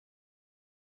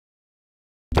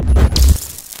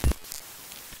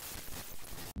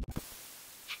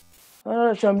I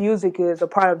know that your music is a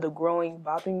part of the growing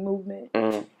bopping movement.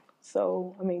 Mm-hmm.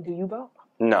 So, I mean, do you bop?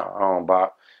 No, I don't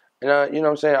bop. You know what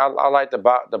I'm saying? I like the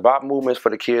bop movements for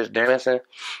the kids dancing.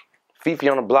 FeFe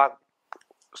on the Block,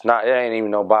 it's not. It ain't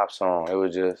even no bop song. It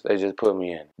was just they just put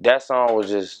me in. That song was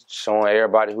just showing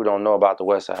everybody who don't know about the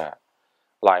West Side.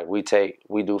 Like we do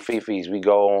FeFes. We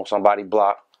go on somebody's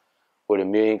block with a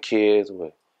million kids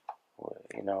with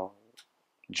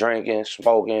drinking,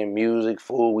 smoking, music,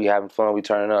 food. We having fun. We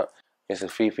turning up. It's a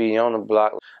FeFe on the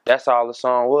Block. That's all the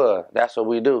song was. That's what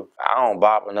we do. I don't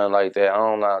bop or nothing like that. I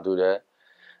don't know how to do that.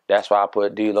 That's why I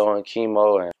put Tealor and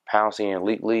Chemo and Pouncy and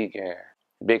Leak Leak and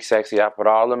Big Sexy. I put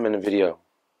all of them in the video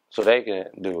so they can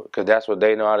do it because that's what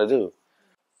they know how to do.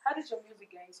 How did your music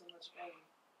gain so much fame?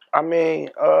 I mean,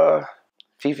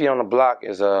 FeFe on the Block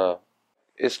is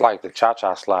it's like the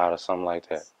cha-cha slide or something like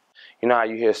that. You know how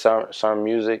you hear some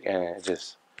music and it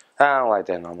just, I don't like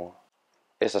that no more.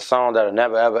 It's a song that'll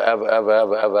never, ever, ever, ever,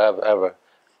 ever, ever, ever, ever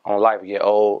on life get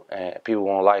old and people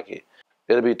won't like it.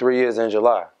 It'll be 3 years in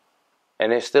July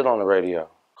and it's still on the radio.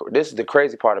 This is the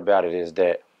crazy part about it is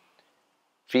that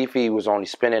FeFe was only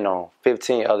spinning on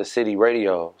 15 other city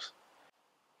radios.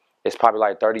 It's probably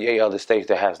like 38 other states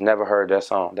that has never heard that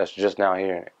song that's just now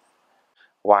hearing it.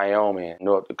 Wyoming,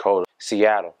 North Dakota,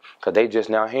 Seattle, because they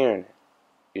just now hearing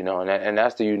it. And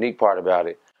that's the unique part about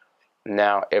it.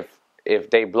 Now, if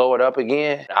they blow it up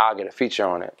again, I'll get a feature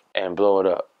on it and blow it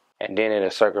up. And then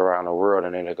it'll circle around the world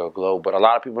and then it'll go global. But a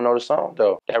lot of people know the song,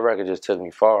 though. That record just took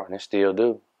me far, and it still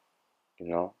do.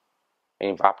 And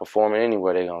if I perform it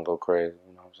anywhere, they gonna go crazy.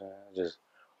 You know what I'm saying?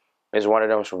 It's one of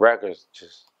those records.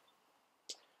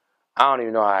 I don't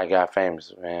even know how I got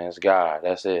famous, man. It's God.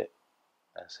 That's it.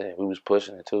 We was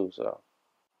pushing it, too, so.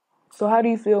 So how do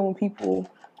you feel when people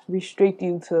restrict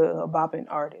you to a bopping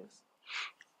artist?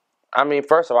 I mean,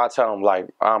 first of all, I tell them, like,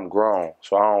 I'm grown,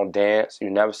 so I don't dance. You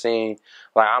never seen,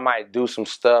 like, I might do some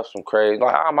stuff, some crazy,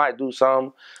 like, I might do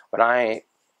something, but I ain't,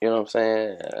 you know what I'm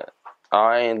saying?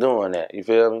 I ain't doing that, you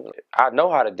feel me? I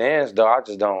know how to dance, though, I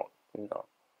just don't,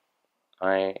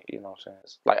 I ain't, you know what I'm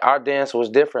saying? Like, our dance was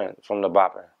different from the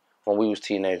bopping when we was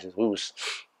teenagers. We was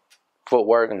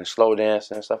footwork and the slow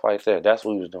dancing and stuff like that. That's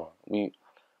what we was doing. We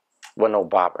wasn't no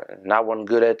bopping, and I wasn't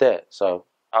good at that, so.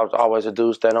 I was always a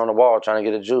dude standing on the wall trying to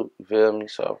get a juke, you feel me?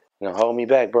 So, hold me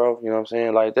back, bro, you know what I'm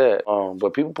saying, like that.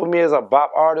 But people put me as a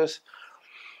bop artist,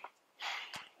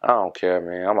 I don't care,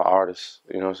 man. I'm an artist,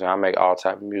 you know what I'm saying? I make all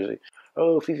type of music.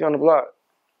 Oh, FeFe on the Block.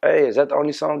 Hey, is that the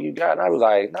only song you got? And I was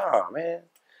like, nah, man.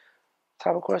 What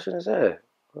type of question is that?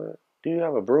 What? Do you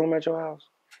have a broom at your house?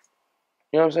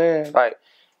 You know what I'm saying? Like,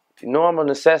 normal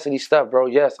necessity stuff, bro.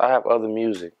 Yes, I have other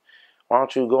music. Why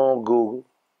don't you go on Google,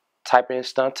 type in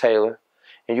Stunt Taylor,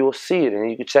 and you will see it, and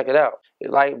you can check it out.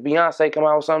 Like Beyonce come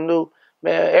out with something new,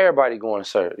 man, everybody going to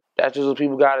search. That's just what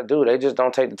people got to do. They just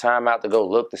don't take the time out to go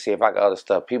look to see if I got other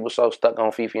stuff. People so stuck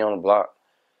on FeFe on the Block,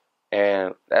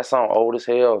 and that song old as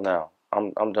hell now.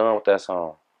 I'm done with that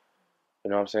song.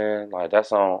 You know what I'm saying? Like, that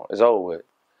song is over with.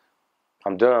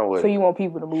 I'm done with it. So you want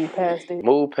people to move past it?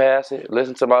 Move past it.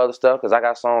 Listen to my other stuff, because I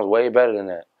got songs way better than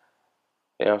that.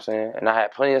 You know what I'm saying? And I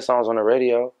had plenty of songs on the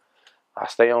radio. I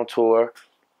stay on tour.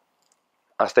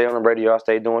 I stay on the radio, I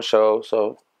stay doing shows,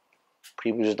 so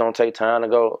people just don't take time to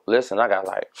go, listen, I got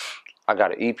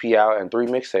an EP out and 3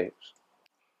 mixtapes.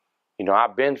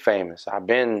 I've been famous. I've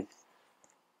been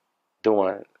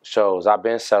doing shows. I've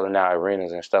been selling out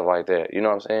arenas and stuff like that. You know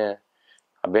what I'm saying?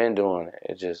 I've been doing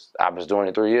it. I was doing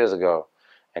it 3 years ago.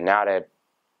 And now that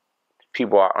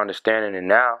people are understanding it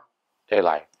now, they're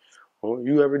like, well,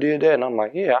 you ever did that? And I'm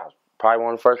like, yeah, I was probably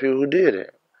one of the first people who did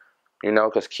it.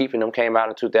 Because Keeping Them came out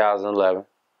in 2011.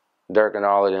 Dirk and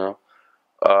all of them.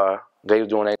 They was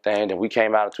doing their thing. Then we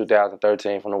came out in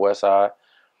 2013 from the West Side.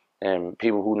 And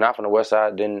people who not from the West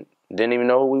Side didn't even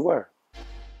know who we were.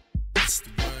 What's the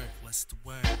word? What's the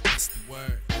word? What's the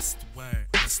word? What's the word?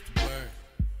 What's the word?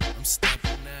 I'm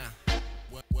stepping now.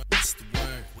 What's the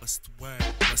word? What's the word?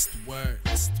 What's the word?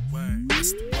 What's the word?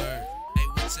 What's the word? Hey,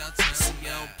 what y'all trying to see?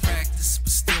 I don't practice, but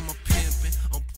still my pimpin'.